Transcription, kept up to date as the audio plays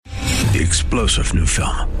The explosive new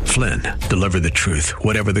film, Flynn, deliver the truth,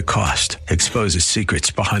 whatever the cost. Exposes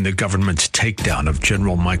secrets behind the government's takedown of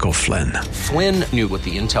General Michael Flynn. Flynn knew what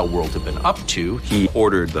the intel world had been up to. He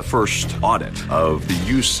ordered the first audit of the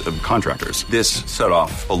use of contractors. This set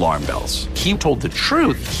off alarm bells. He told the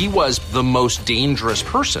truth. He was the most dangerous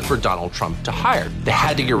person for Donald Trump to hire. They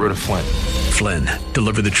had to get rid of Flynn. Flynn,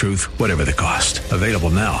 deliver the truth, whatever the cost. Available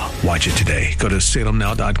now. Watch it today. Go to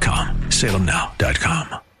salemnow.com.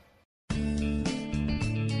 salemnow.com.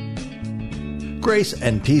 Grace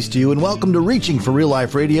and peace to you, and welcome to Reaching for Real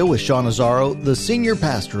Life Radio with Sean Azzaro, the senior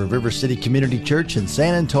pastor of River City Community Church in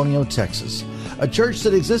San Antonio, Texas. A church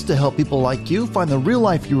that exists to help people like you find the real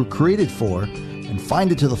life you were created for and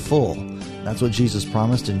find it to the full. That's what Jesus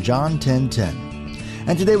promised in John 10:10.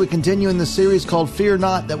 And today we continue in the series called Fear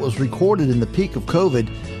Not that was recorded in the peak of COVID,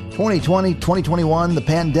 2020, 2021, the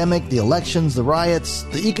pandemic, the elections, the riots,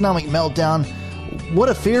 the economic meltdown. What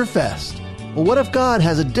a fear fest. Well, what if God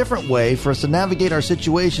has a different way for us to navigate our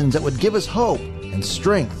situations that would give us hope and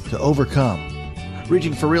strength to overcome?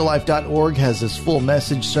 ReachingForRealLife.org has this full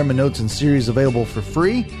message, sermon notes, and series available for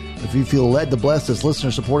free. If you feel led to bless this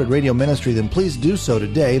listener-supported radio ministry, then please do so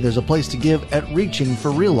today. There's a place to give at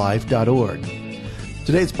ReachingForRealLife.org.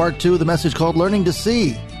 Today's part 2 of the message called Learning to See.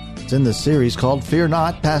 It's in this series called Fear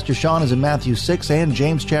Not. Pastor Sean is in Matthew 6 and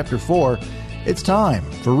James chapter 4. It's time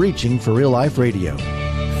for Reaching for Real Life Radio.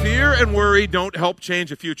 Fear and worry don't help change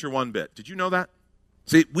the future one bit. Did you know that?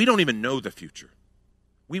 See, we don't even know the future.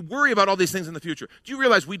 We worry about all these things in the future. Do you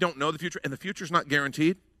realize we don't know the future, and the future's not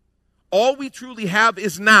guaranteed? All we truly have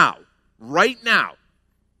is now, right now.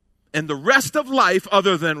 And the rest of life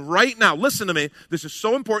other than right now, listen to me, this is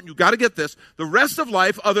so important, you've got to get this. The rest of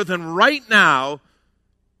life other than right now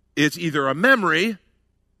is either a memory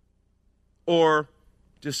or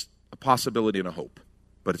just a possibility and a hope.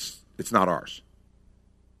 But it's not ours.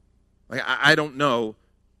 Like, I don't know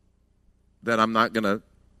that I'm not going to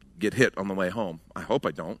get hit on the way home. I hope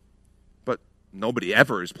I don't. But nobody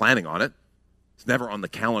ever is planning on it. It's never on the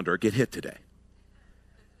calendar, get hit today.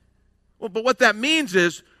 Well, but what that means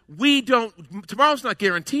is tomorrow's not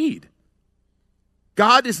guaranteed.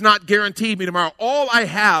 God is not guaranteed me tomorrow. All I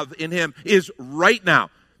have in Him is right now.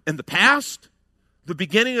 In the past, the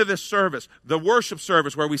beginning of this service, the worship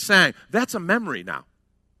service where we sang, that's a memory now.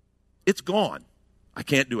 It's gone. I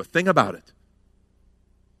can't do a thing about it.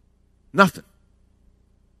 Nothing.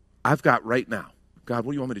 I've got right now. God,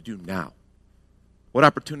 what do you want me to do now? What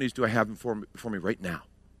opportunities do I have before me right now?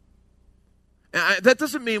 And that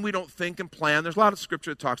doesn't mean we don't think and plan. There's a lot of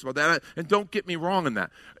scripture that talks about that. And don't get me wrong in that.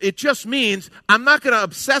 It just means I'm not going to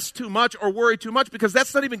obsess too much or worry too much because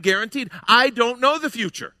that's not even guaranteed. I don't know the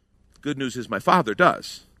future. Good news is my Father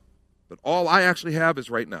does. But all I actually have is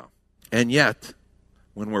right now. And yet,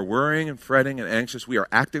 when we're worrying and fretting and anxious, we are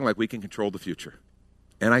acting like we can control the future.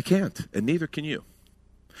 And I can't, and neither can you.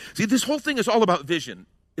 See, this whole thing is all about vision.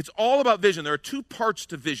 It's all about vision. There are two parts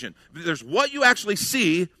to vision. There's what you actually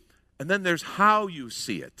see, and then there's how you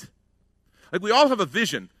see it. Like, we all have a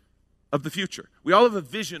vision of the future. We all have a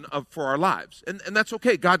vision for our lives. And that's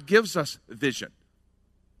okay. God gives us vision.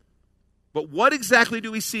 But what exactly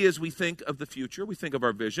do we see as we think of the future? We think of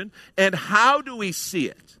our vision. And how do we see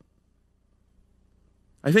it?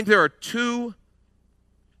 I think there are two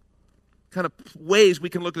kind of ways we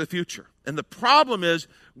can look at the future. And the problem is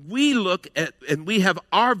we look at and we have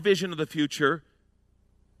our vision of the future.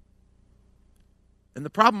 And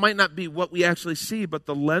the problem might not be what we actually see, but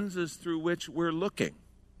the lenses through which we're looking.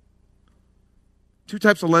 Two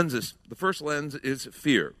types of lenses. The first lens is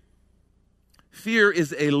fear. Fear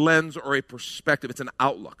is a lens or a perspective. It's an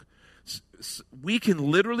outlook. We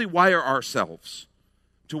can literally wire ourselves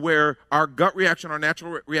to where our gut reaction, our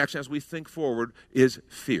natural reaction as we think forward is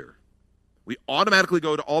fear. We automatically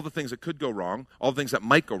go to all the things that could go wrong, all the things that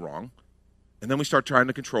might go wrong, and then we start trying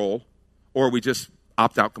to control, or we just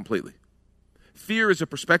opt out completely. Fear is a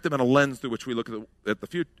perspective and a lens through which we look at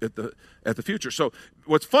the future. So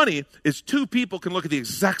what's funny is two people can look at the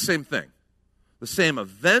exact same thing, the same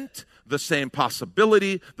event, the same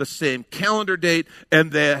possibility, the same calendar date,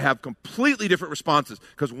 and they have completely different responses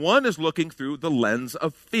because one is looking through the lens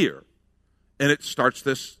of fear, and it starts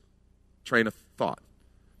this train of thought.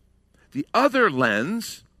 The other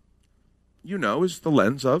lens, is the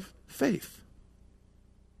lens of faith.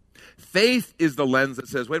 Faith is the lens that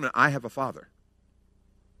says, wait a minute, I have a Father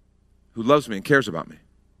who loves me and cares about me.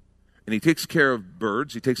 And He takes care of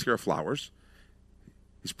birds. He takes care of flowers.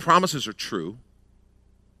 His promises are true.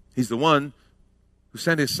 He's the one who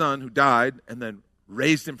sent His Son who died and then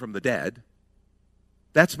raised Him from the dead.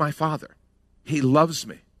 That's my Father. He loves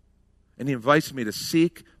me. And He invites me to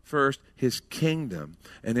seek, first his kingdom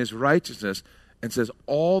and his righteousness, and says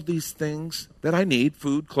all these things that I need,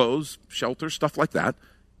 food, clothes, shelter, stuff like that,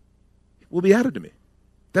 will be added to me.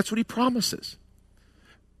 That's what he promises.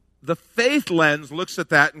 The faith lens looks at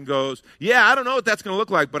that and goes, yeah, I don't know what that's going to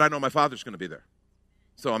look like, but I know my Father's going to be there.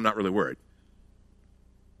 So I'm not really worried.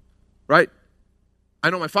 Right? I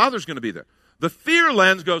know my Father's going to be there. The fear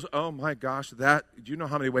lens goes, oh my gosh, do you know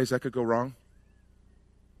how many ways that could go wrong?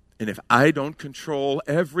 And if I don't control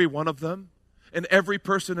every one of them and every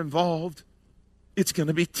person involved, it's going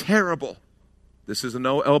to be terrible. This is a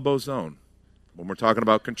no elbow zone when we're talking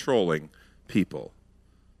about controlling people.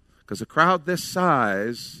 Because a crowd this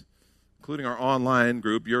size, including our online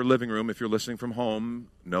group, your living room, if you're listening from home,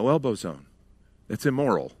 no elbow zone. That's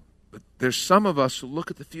immoral. But there's some of us who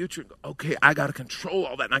look at the future and go, okay, I got to control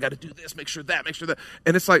all that, and I got to do this, make sure that.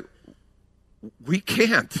 And it's like, we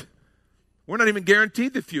can't. We're not even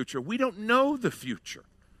guaranteed the future. We don't know the future.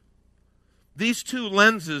 These two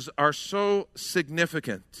lenses are so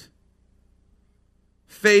significant.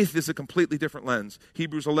 Faith is a completely different lens.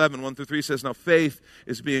 Hebrews 11, 1 through 3 says, now faith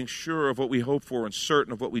is being sure of what we hope for and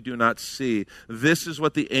certain of what we do not see. This is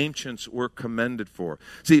what the ancients were commended for.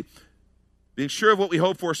 See, being sure of what we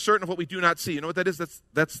hope for, certain of what we do not see. You know what that is?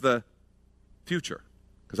 That's the future.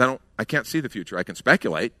 Because I can't see the future. I can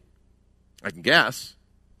speculate. I can guess.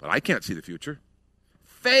 But I can't see the future.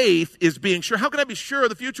 Faith is being sure. How can I be sure of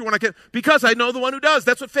the future when I can't? Because I know the one who does.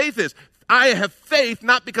 That's what faith is. I have faith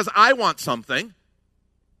not because I want something.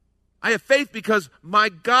 I have faith because my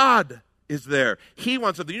God is there. He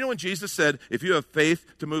wants something. You know when Jesus said, if you have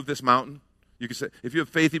faith to move this mountain, you can say, if you have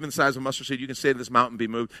faith even the size of a mustard seed, you can say to this mountain, be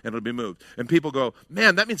moved, and it'll be moved. And people go,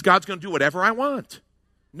 man, that means God's going to do whatever I want.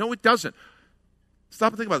 No, it doesn't.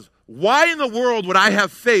 Stop and think about this. Why in the world would I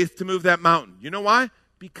have faith to move that mountain? You know why?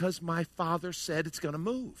 Because my Father said it's going to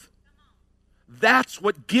move. That's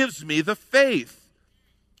what gives me the faith.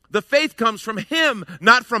 The faith comes from Him,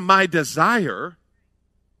 not from my desire.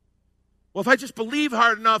 Well, if I just believe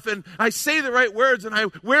hard enough and I say the right words and I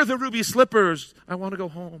wear the ruby slippers, I want to go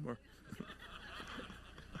home. Or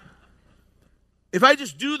if I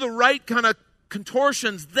just do the right kind of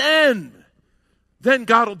contortions, then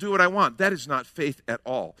God will do what I want. That is not faith at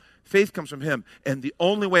all. Faith comes from Him. And the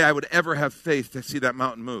only way I would ever have faith to see that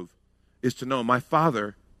mountain move is to know my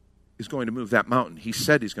Father is going to move that mountain. He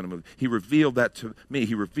said He's going to move. He revealed that to me.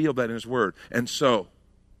 He revealed that in His Word. And so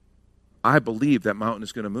I believe that mountain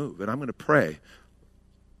is going to move. And I'm going to pray,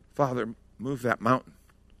 Father, move that mountain.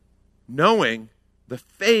 Knowing the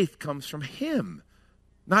faith comes from Him,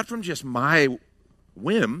 not from just my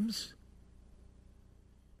whims.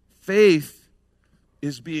 Faith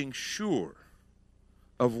is being sure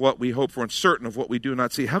of what we hope for and certain of what we do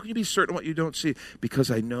not see. How can you be certain of what you don't see?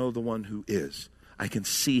 Because I know the one who is. I can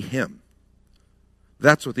see Him.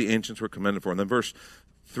 That's what the ancients were commended for. And then verse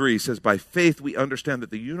 3 says, by faith we understand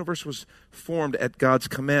that the universe was formed at God's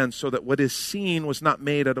command so that what is seen was not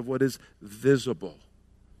made out of what is visible.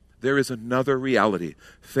 There is another reality.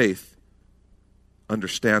 Faith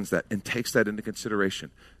understands that and takes that into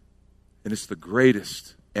consideration. And it's the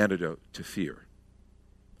greatest antidote to fear.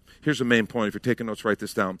 Here's the main point. If you're taking notes, write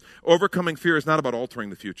this down. Overcoming fear is not about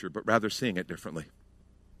altering the future, but rather seeing it differently.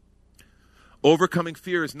 Overcoming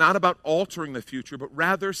fear is not about altering the future, but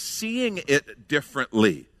rather seeing it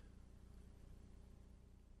differently.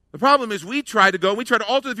 The problem is we try to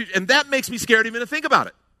alter the future, and that makes me scared even to think about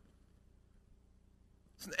it.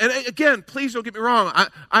 And again, please don't get me wrong.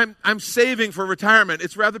 I'm saving for retirement.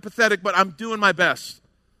 It's rather pathetic, but I'm doing my best.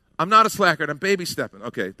 I'm not a slacker, and I'm baby stepping.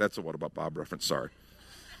 Okay, that's a What About Bob reference, sorry.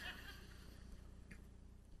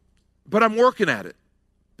 But I'm working at it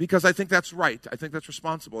because I think that's right. I think that's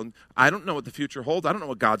responsible. And I don't know what the future holds. I don't know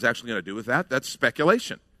what God's actually going to do with that. That's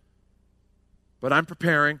speculation. But I'm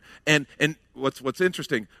preparing. And what's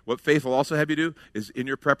interesting, what faith will also have you do is in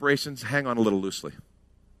your preparations, hang on a little loosely.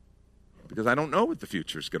 Because I don't know what the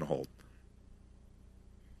future is going to hold.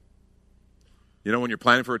 You know, when you're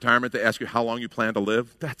planning for retirement, they ask you how long you plan to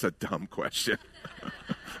live. That's a dumb question.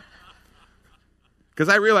 Because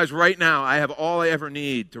I realize right now I have all I ever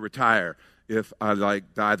need to retire if I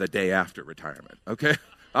die the day after retirement. Okay?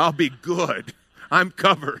 I'll be good. I'm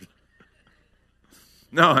covered.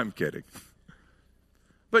 No, I'm kidding.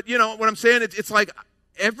 But you know what I'm saying? It's like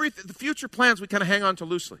the future plans we kind of hang on to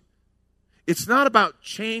loosely. It's not about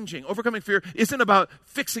changing. Overcoming fear isn't about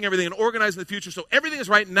fixing everything and organizing the future so everything is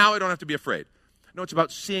right and now I don't have to be afraid. No, it's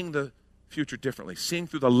about seeing the future differently, seeing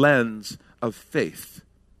through the lens of faith.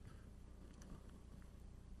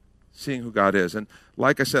 Seeing who God is. And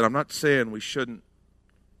like I said, I'm not saying we shouldn't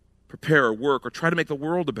prepare or work or try to make the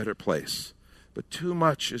world a better place. But too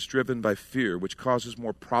much is driven by fear, which causes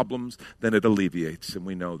more problems than it alleviates, and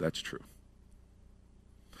we know that's true.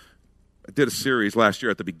 I did a series last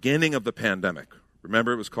year at the beginning of the pandemic.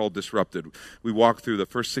 Remember, it was called Disrupted. We walked through the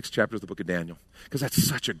first 6 chapters of the book of Daniel, because that's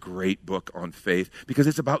such a great book on faith, because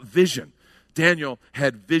it's about vision. Daniel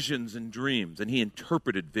had visions and dreams, and he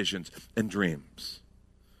interpreted visions and dreams.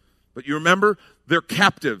 But you remember, they're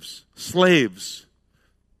captives, slaves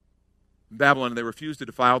in Babylon, and they refused to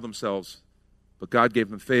defile themselves, but God gave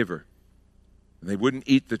them favor. And they wouldn't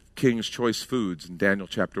eat the king's choice foods in Daniel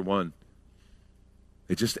chapter 1.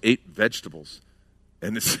 They just ate vegetables.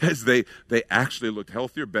 And it says they actually looked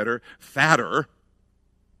healthier, better, fatter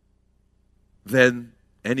than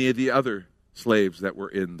any of the other slaves that were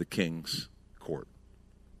in the king's court.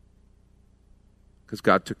 Because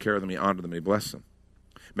God took care of them, he honored them, he blessed them.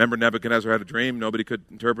 Remember, Nebuchadnezzar had a dream, nobody could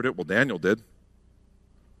interpret it. Well, Daniel did.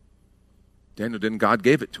 Daniel didn't, God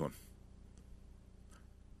gave it to him.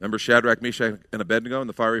 Remember Shadrach, Meshach, and Abednego in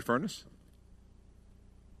the fiery furnace?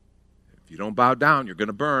 If you don't bow down, you're going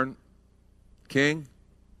to burn. King,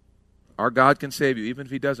 our God can save you. Even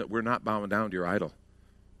if he doesn't, we're not bowing down to your idol.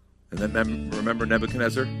 And then remember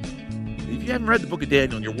Nebuchadnezzar? If you haven't read the book of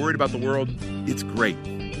Daniel and you're worried about the world, it's great.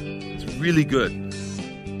 It's really good.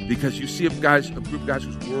 Because you see a group of guys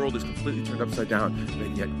whose world is completely turned upside down,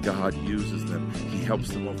 and yet God uses them. He helps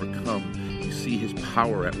them overcome. You see his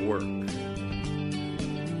power at work. And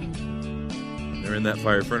they're in that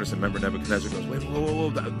fiery furnace, and remember Nebuchadnezzar goes, wait, whoa.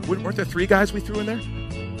 Weren't there 3 guys we threw in there?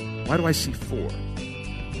 Why do I see 4?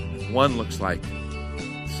 One looks like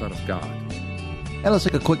the Son of God. And let's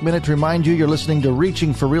take a quick minute to remind you you're listening to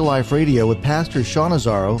Reaching for Real Life Radio with Pastor Sean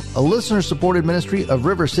Azzaro, a listener-supported ministry of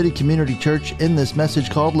River City Community Church, in this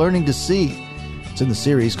message called Learning to See. It's in the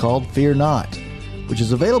series called Fear Not, which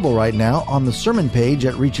is available right now on the sermon page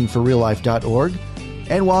at reachingforreallife.org.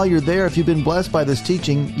 And while you're there, if you've been blessed by this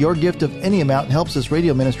teaching, your gift of any amount helps this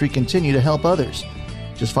radio ministry continue to help others.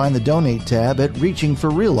 Just find the Donate tab at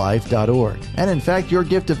reachingforreallife.org. And in fact, your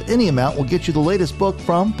gift of any amount will get you the latest book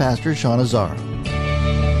from Pastor Sean Azzaro.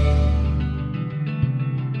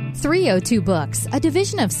 302 Books, a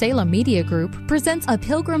division of Salem Media Group, presents A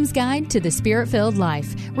Pilgrim's Guide to the Spirit-Filled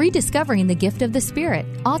Life, Rediscovering the Gift of the Spirit,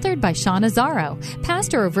 authored by Sean Azzaro,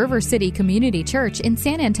 pastor of River City Community Church in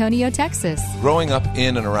San Antonio, Texas. Growing up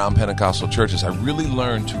in and around Pentecostal churches, I really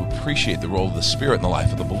learned to appreciate the role of the Spirit in the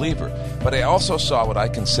life of the believer. But I also saw what I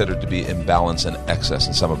considered to be imbalance and excess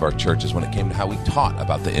in some of our churches when it came to how we taught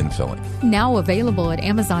about the infilling. Now available at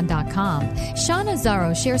Amazon.com, Sean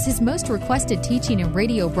Azzaro shares his most requested teaching and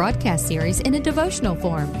radio broadcast series in a devotional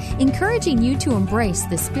form, encouraging you to embrace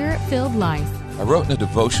the Spirit-filled life. I wrote in a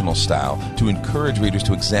devotional style to encourage readers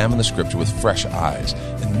to examine the Scripture with fresh eyes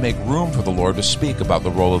and make room for the Lord to speak about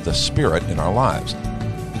the role of the Spirit in our lives.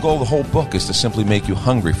 The goal of the whole book is to simply make you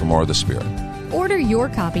hungry for more of the Spirit. Order your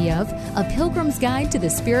copy of A Pilgrim's Guide to the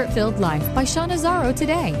Spirit-Filled Life by Sean Azzaro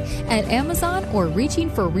today at Amazon or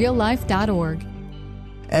reachingforreallife.org.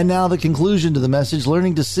 And now the conclusion to the message,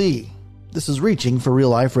 Learning to See. This is Reaching for Real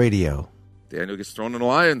Life Radio. Daniel gets thrown in a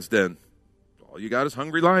lion's den. All you got is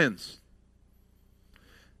hungry lions.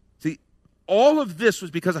 See, all of this was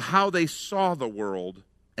because of how they saw the world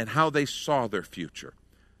and how they saw their future.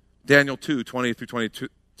 Daniel 2, 20 through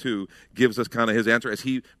 22 gives us kind of his answer as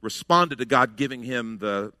he responded to God giving him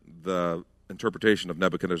the interpretation of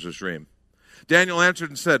Nebuchadnezzar's dream. Daniel answered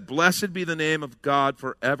and said, "Blessed be the name of God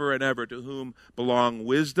forever and ever, to whom belong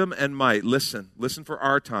wisdom and might." Listen for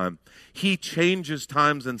our time. He changes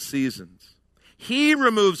times and seasons. He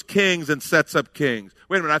removes kings and sets up kings.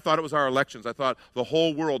 Wait a minute, I thought it was our elections. I thought the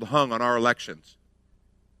whole world hung on our elections.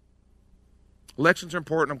 Elections are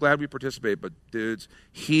important. I'm glad we participate, but dudes,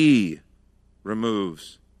 he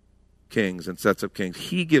removes kings and sets up kings.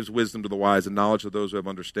 He gives wisdom to the wise and knowledge to those who have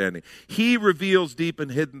understanding. He reveals deep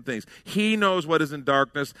and hidden things. He knows what is in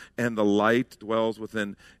darkness, and the light dwells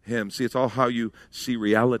within him. See, it's all how you see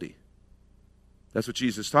reality. That's what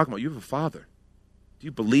Jesus is talking about. You have a Father. Do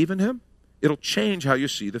you believe in him? It'll change how you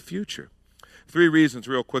see the future. 3 reasons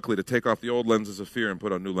real quickly to take off the old lenses of fear and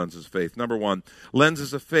put on new lenses of faith. Number 1,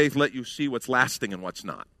 lenses of faith let you see what's lasting and what's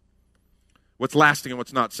not. What's lasting and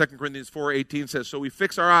what's not. 2 Corinthians 4:18 says, "So we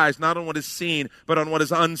fix our eyes not on what is seen, but on what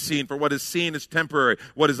is unseen. For what is seen is temporary.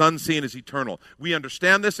 What is unseen is eternal." We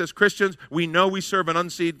understand this as Christians. We know we serve an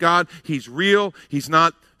unseen God. He's real. He's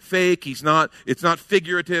not fake. It's not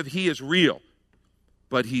figurative. He is real.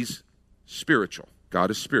 But he's spiritual.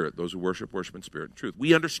 God is spirit. Those who worship in spirit and truth.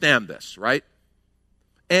 We understand this, right?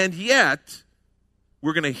 And yet,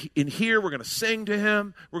 we're going to sing to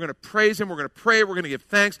him, we're going to praise him, we're going to pray, we're going to give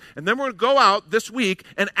thanks, and then we're going to go out this week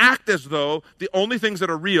and act as though the only things that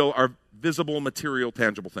are real are visible, material,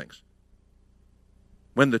 tangible things.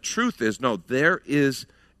 When the truth is, no, there is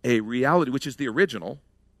a reality, which is the original.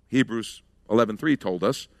 Hebrews 11:3 told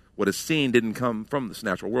us, what is seen didn't come from this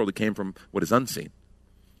natural world. It came from what is unseen.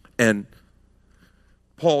 And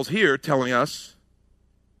Paul's here telling us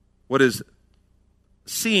what is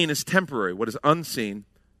seen is temporary. What is unseen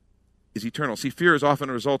is eternal. See, fear is often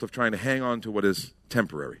a result of trying to hang on to what is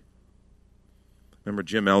temporary. Remember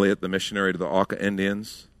Jim Elliot, the missionary to the Auca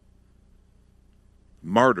Indians?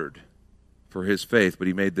 Martyred for his faith, but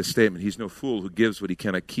he made this statement: he's no fool who gives what he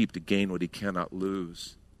cannot keep to gain what he cannot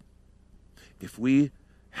lose. If we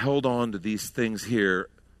held on to these things here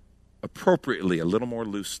appropriately, a little more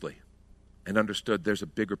loosely, and understood there's a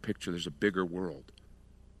bigger picture, there's a bigger world.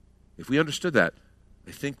 If we understood that,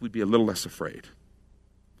 I think we'd be a little less afraid.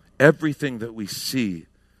 Everything that we see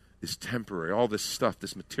is temporary. All this stuff,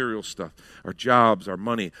 this material stuff, our jobs, our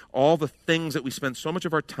money, all the things that we spend so much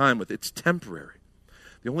of our time with, it's temporary.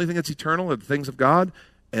 The only thing that's eternal are the things of God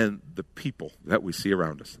and the people that we see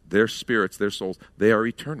around us. Their spirits, their souls, they are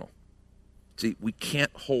eternal. See, we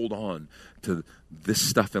can't hold on to this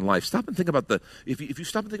stuff in life. Stop and think about if you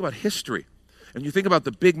stop and think about history, and you think about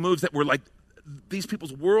the big moves that were like, these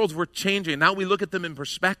people's worlds were changing. Now we look at them in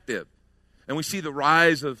perspective, and we see the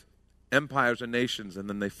rise of empires and nations, and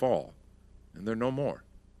then they fall, and they're no more.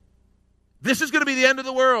 This is going to be the end of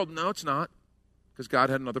the world. No, it's not, because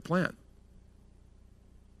God had another plan.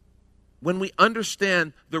 When we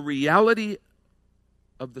understand the reality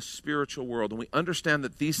of the spiritual world, and we understand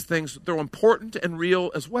that these things, they're important and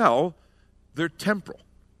real as well, they're temporal.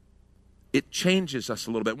 It changes us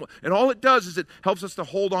a little bit. And all it does is it helps us to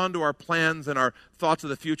hold on to our plans and our thoughts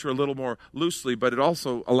of the future a little more loosely, but it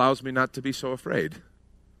also allows me not to be so afraid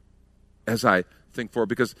as I think forward,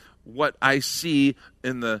 because what I see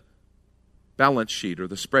in the balance sheet or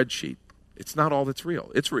the spreadsheet, it's not all that's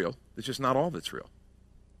real. It's real. It's just not all that's real.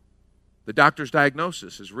 The doctor's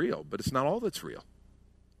diagnosis is real, but it's not all that's real.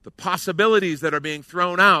 The possibilities that are being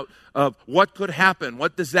thrown out of what could happen,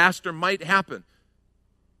 what disaster might happen,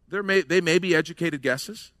 they may be educated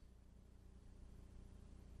guesses.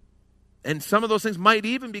 And some of those things might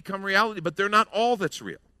even become reality, but they're not all that's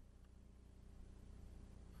real.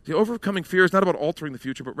 The overcoming fear is not about altering the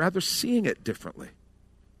future, but rather seeing it differently.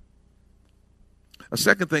 A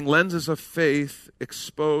second thing, lenses of faith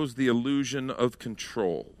expose the illusion of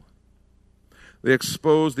control. They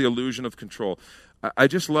expose the illusion of control. I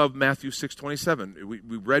just love Matthew 6:27.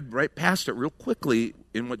 We read right past it real quickly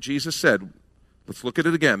in what Jesus said. Let's look at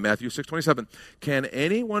it again. Matthew 6:27. Can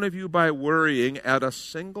any one of you, by worrying, add a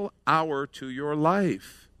single hour to your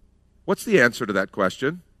life? What's the answer to that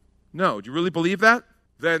question? No. Do you really believe that?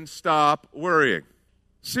 Then stop worrying.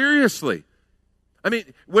 Seriously. I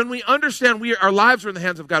mean, when we understand our lives are in the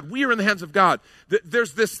hands of God, we are in the hands of God.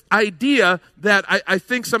 There's this idea that I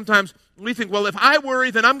think sometimes we think, well, if I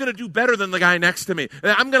worry, then I'm going to do better than the guy next to me.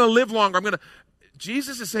 I'm going to live longer.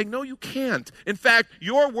 Jesus is saying, no, you can't. In fact,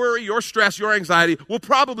 your worry, your stress, your anxiety will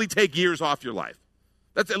probably take years off your life.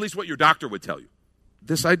 That's at least what your doctor would tell you.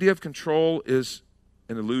 This idea of control is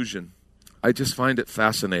an illusion. I just find it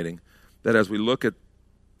fascinating that as we look at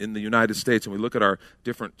in the United States and we look at our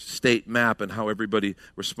different state map and how everybody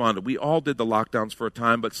responded, we all did the lockdowns for a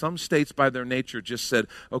time, but some states by their nature just said,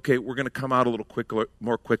 okay, we're going to come out a little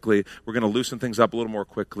more quickly. We're going to loosen things up a little more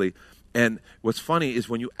quickly. And what's funny is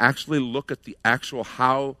when you actually look at the actual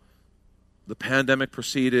how the pandemic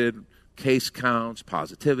proceeded, case counts,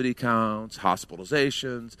 positivity counts,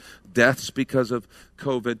 hospitalizations, deaths because of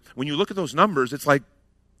COVID, when you look at those numbers, it's like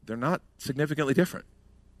they're not significantly different.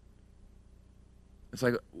 It's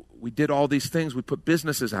like we did all these things. We put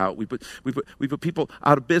businesses out. We put people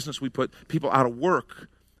out of business. We put people out of work.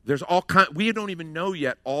 There's all we don't even know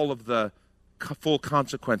yet all of the full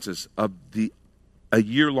consequences of a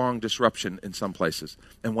year-long disruption in some places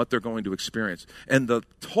and what they're going to experience and the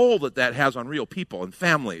toll that has on real people and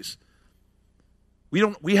families.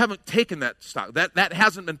 We haven't taken that stock. That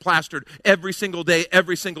hasn't been plastered every single day,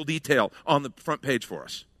 every single detail on the front page for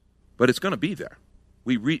us, but it's going to be there.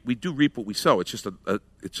 We do reap what we sow. It's just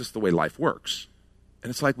it's just the way life works. And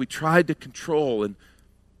it's like we tried to control, and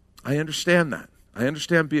I understand that. I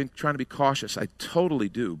understand trying to be cautious. I totally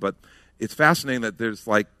do. But it's fascinating that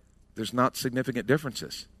there's not significant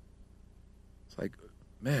differences. It's like,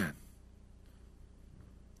 man,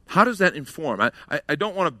 how does that inform? I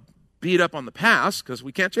don't want to beat up on the past because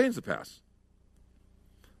we can't change the past.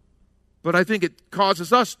 But I think it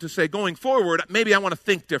causes us to say, going forward, maybe I want to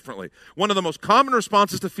think differently. One of the most common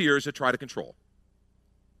responses to fear is to try to control.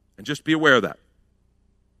 And just be aware of that.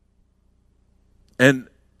 And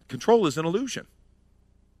control is an illusion.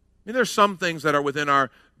 I mean, there's some things that are within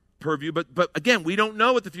our purview, but again, we don't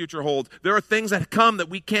know what the future holds. There are things that come that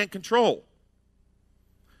we can't control.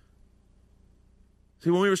 See,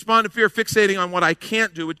 when we respond to fear, fixating on what I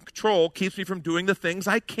can't do with control keeps me from doing the things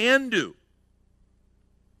I can do.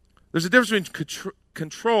 There's a difference between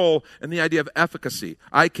control and the idea of efficacy.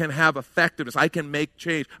 I can have effectiveness. I can make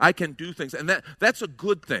change. I can do things. And that's a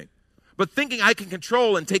good thing. But thinking I can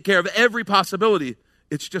control and take care of every possibility,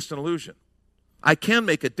 it's just an illusion. I can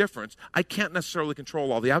make a difference. I can't necessarily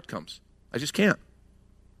control all the outcomes. I just can't.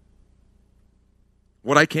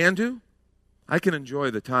 What I can do, I can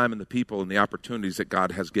enjoy the time and the people and the opportunities that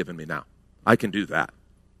God has given me now. I can do that.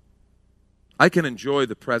 I can enjoy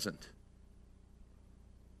the present.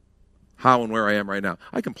 How and where I am right now.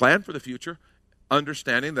 I can plan for the future,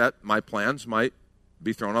 understanding that my plans might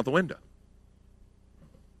be thrown out the window.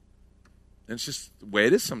 And it's just the way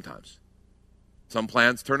it is sometimes. Some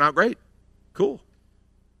plans turn out great. Cool.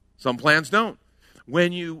 Some plans don't.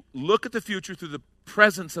 When you look at the future through the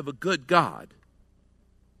presence of a good God,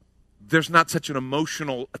 there's not such an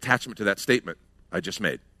emotional attachment to that statement I just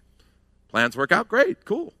made. Plans work out, great,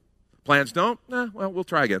 cool. Plans don't, well, we'll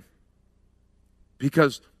try again.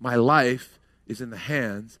 Because my life is in the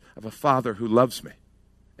hands of a Father who loves me.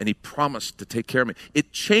 And He promised to take care of me.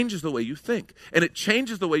 It changes the way you think. And it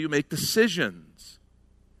changes the way you make decisions.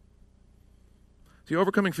 See,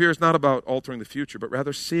 overcoming fear is not about altering the future, but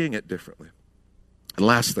rather seeing it differently. And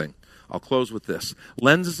last thing, I'll close with this.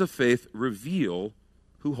 Lenses of faith reveal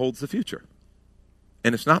who holds the future.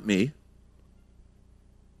 And it's not me.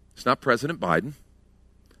 It's not President Biden.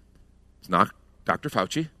 It's not Dr.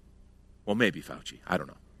 Fauci. Well, maybe Fauci. I don't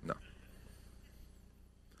know. No.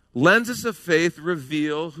 Lenses of faith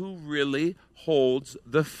reveal who really holds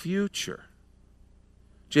the future.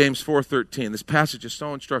 James 4:13. This passage is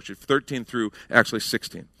so instructive. 13 through actually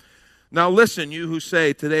 16. Now listen, you who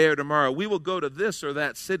say today or tomorrow, we will go to this or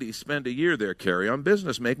that city, spend a year there, carry on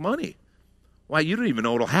business, make money. Why, you don't even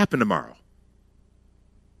know what will happen tomorrow.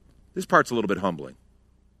 This part's a little bit humbling.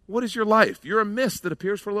 What is your life? You're a mist that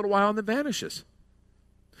appears for a little while and then vanishes.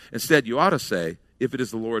 Instead, you ought to say, if it is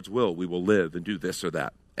the Lord's will, we will live and do this or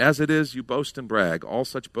that. As it is, you boast and brag. All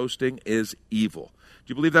such boasting is evil.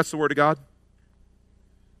 Do you believe that's the Word of God?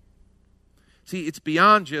 See, it's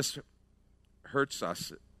beyond just hurts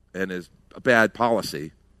us and is a bad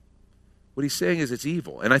policy. What he's saying is it's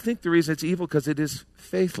evil. And I think the reason it's evil because it is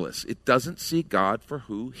faithless. It doesn't see God for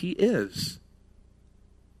who He is.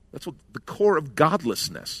 That's what the core of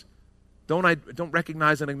godlessness. Don't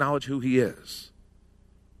recognize and acknowledge who He is.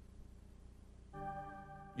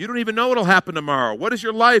 You don't even know what will happen tomorrow. What is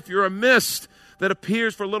your life? You're a mist that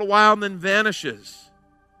appears for a little while and then vanishes.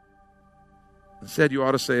 Instead, you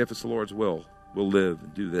ought to say, if it's the Lord's will, we'll live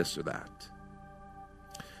and do this or that.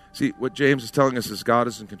 See, what James is telling us is God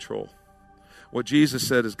is in control. What Jesus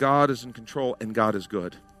said is God is in control and God is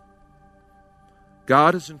good.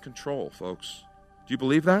 God is in control, folks. Do you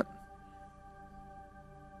believe that?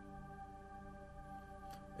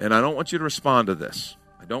 And I don't want you to respond to this.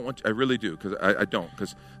 I really do, because I don't,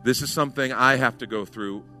 because this is something I have to go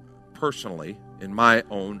through personally in my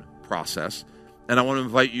own process, and I want to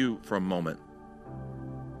invite you for a moment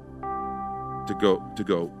to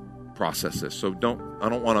go process this. So I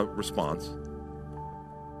don't want a response.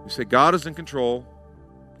 You say God is in control,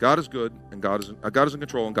 God is good, and God is in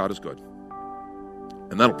control, and God is good,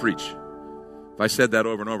 and that'll preach. If I said that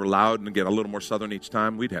over and over loud and get a little more southern each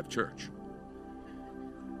time, we'd have church.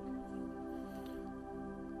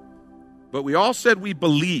 But we all said we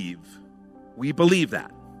believe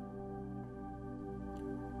that.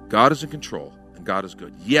 God is in control and God is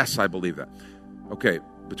good. Yes, I believe that. Okay,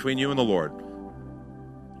 between you and the Lord,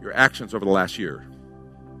 your actions over the last year,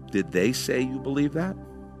 did they say you believe that?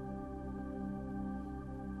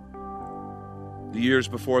 The years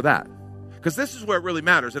before that? Because this is where it really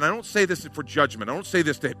matters. And I don't say this for judgment. I'm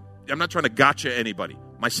not trying to gotcha anybody,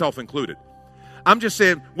 myself included. I'm just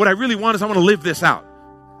saying what I really want is I want to live this out.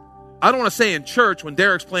 I don't want to say in church when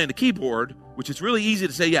Derek's playing the keyboard, which is really easy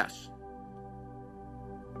to say yes.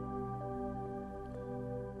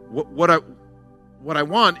 What I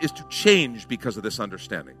want is to change because of this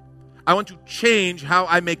understanding. I want to change how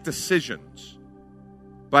I make decisions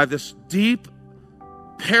by this deep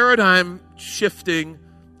paradigm-shifting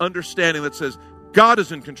understanding that says God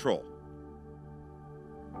is in control.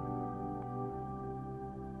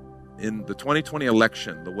 In the 2020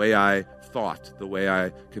 election, the way I thought, the way I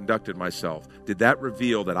conducted myself, did that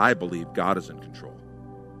reveal that I believe God is in control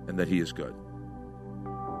and that He is good?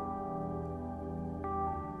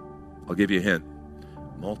 I'll give you a hint.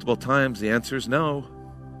 Multiple times the answer is no.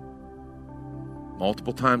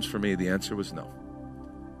 Multiple times for me the answer was no.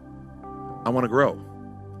 I want to grow.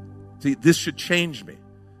 See, this should change me.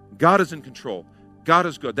 God is in control. God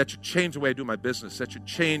is good. That should change the way I do my business. That should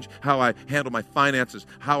change how I handle my finances,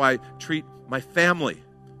 how I treat my family,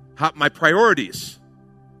 my priorities.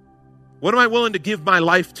 What am I willing to give my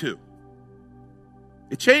life to?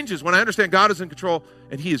 It changes when I understand God is in control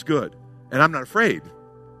and He is good. And I'm not afraid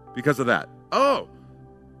because of that.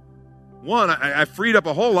 One, I freed up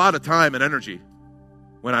a whole lot of time and energy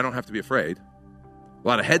when I don't have to be afraid. A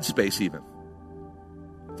lot of headspace even,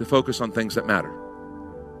 to focus on things that matter.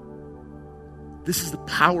 This is the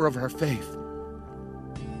power of our faith.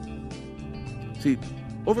 See,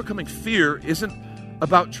 overcoming fear isn't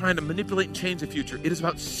about trying to manipulate and change the future. It is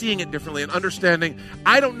about seeing it differently and understanding,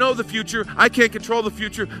 I don't know the future, I can't control the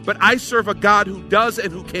future, but I serve a God who does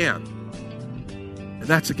and who can. And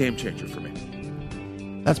that's a game changer for me.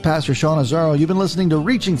 That's Pastor Sean Azzaro. You've been listening to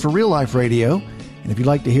Reaching for Real Life Radio. And if you'd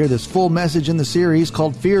like to hear this full message in the series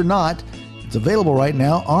called Fear Not, it's available right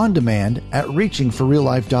now on demand at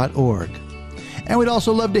reachingforreallife.org. And we'd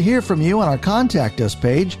also love to hear from you on our Contact Us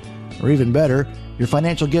page, or even better, your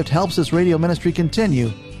financial gift helps this radio ministry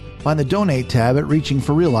continue. Find the Donate tab at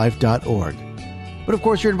reachingforreallife.org. But of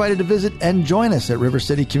course, you're invited to visit and join us at River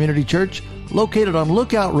City Community Church, located on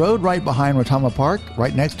Lookout Road right behind Rotama Park,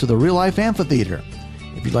 right next to the Real Life Amphitheater.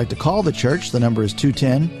 If you'd like to call the church, the number is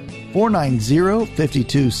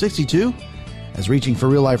 210-490-5262, as Reaching for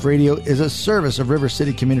Real Life Radio is a service of River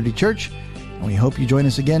City Community Church, and we hope you join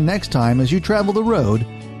us again next time as you travel the road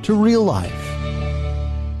to real life.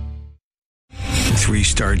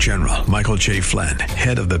 3-star General Michael J. Flynn,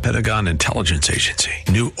 head of the Pentagon Intelligence Agency,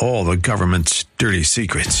 knew all the government's dirty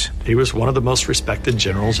secrets. He was one of the most respected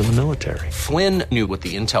generals in the military. Flynn knew what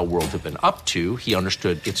the intel world had been up to. He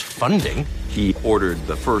understood its funding. He ordered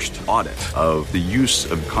the first audit of the use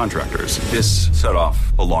of contractors. This set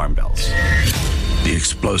off alarm bells. The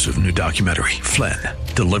explosive new documentary, Flynn,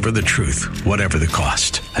 Deliver the Truth, Whatever the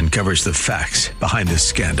Cost, uncovers the facts behind this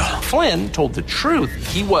scandal. Flynn told the truth.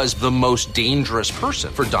 He was the most dangerous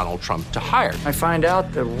person for Donald Trump to hire. I find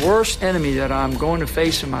out the worst enemy that I'm going to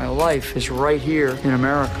face in my life is right here in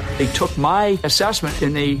America. They took my assessment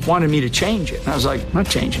and they wanted me to change it. And I was like, I'm not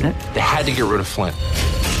changing it. They had to get rid of Flynn.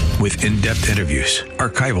 With in-depth interviews,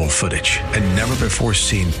 archival footage, and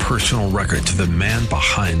never-before-seen personal records of the man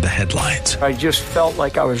behind the headlines. I just felt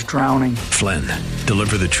like I was drowning. Flynn,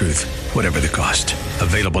 Deliver the Truth, Whatever the Cost.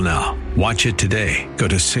 Available now. Watch it today. Go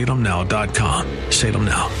to salemnow.com.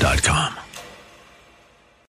 salemnow.com.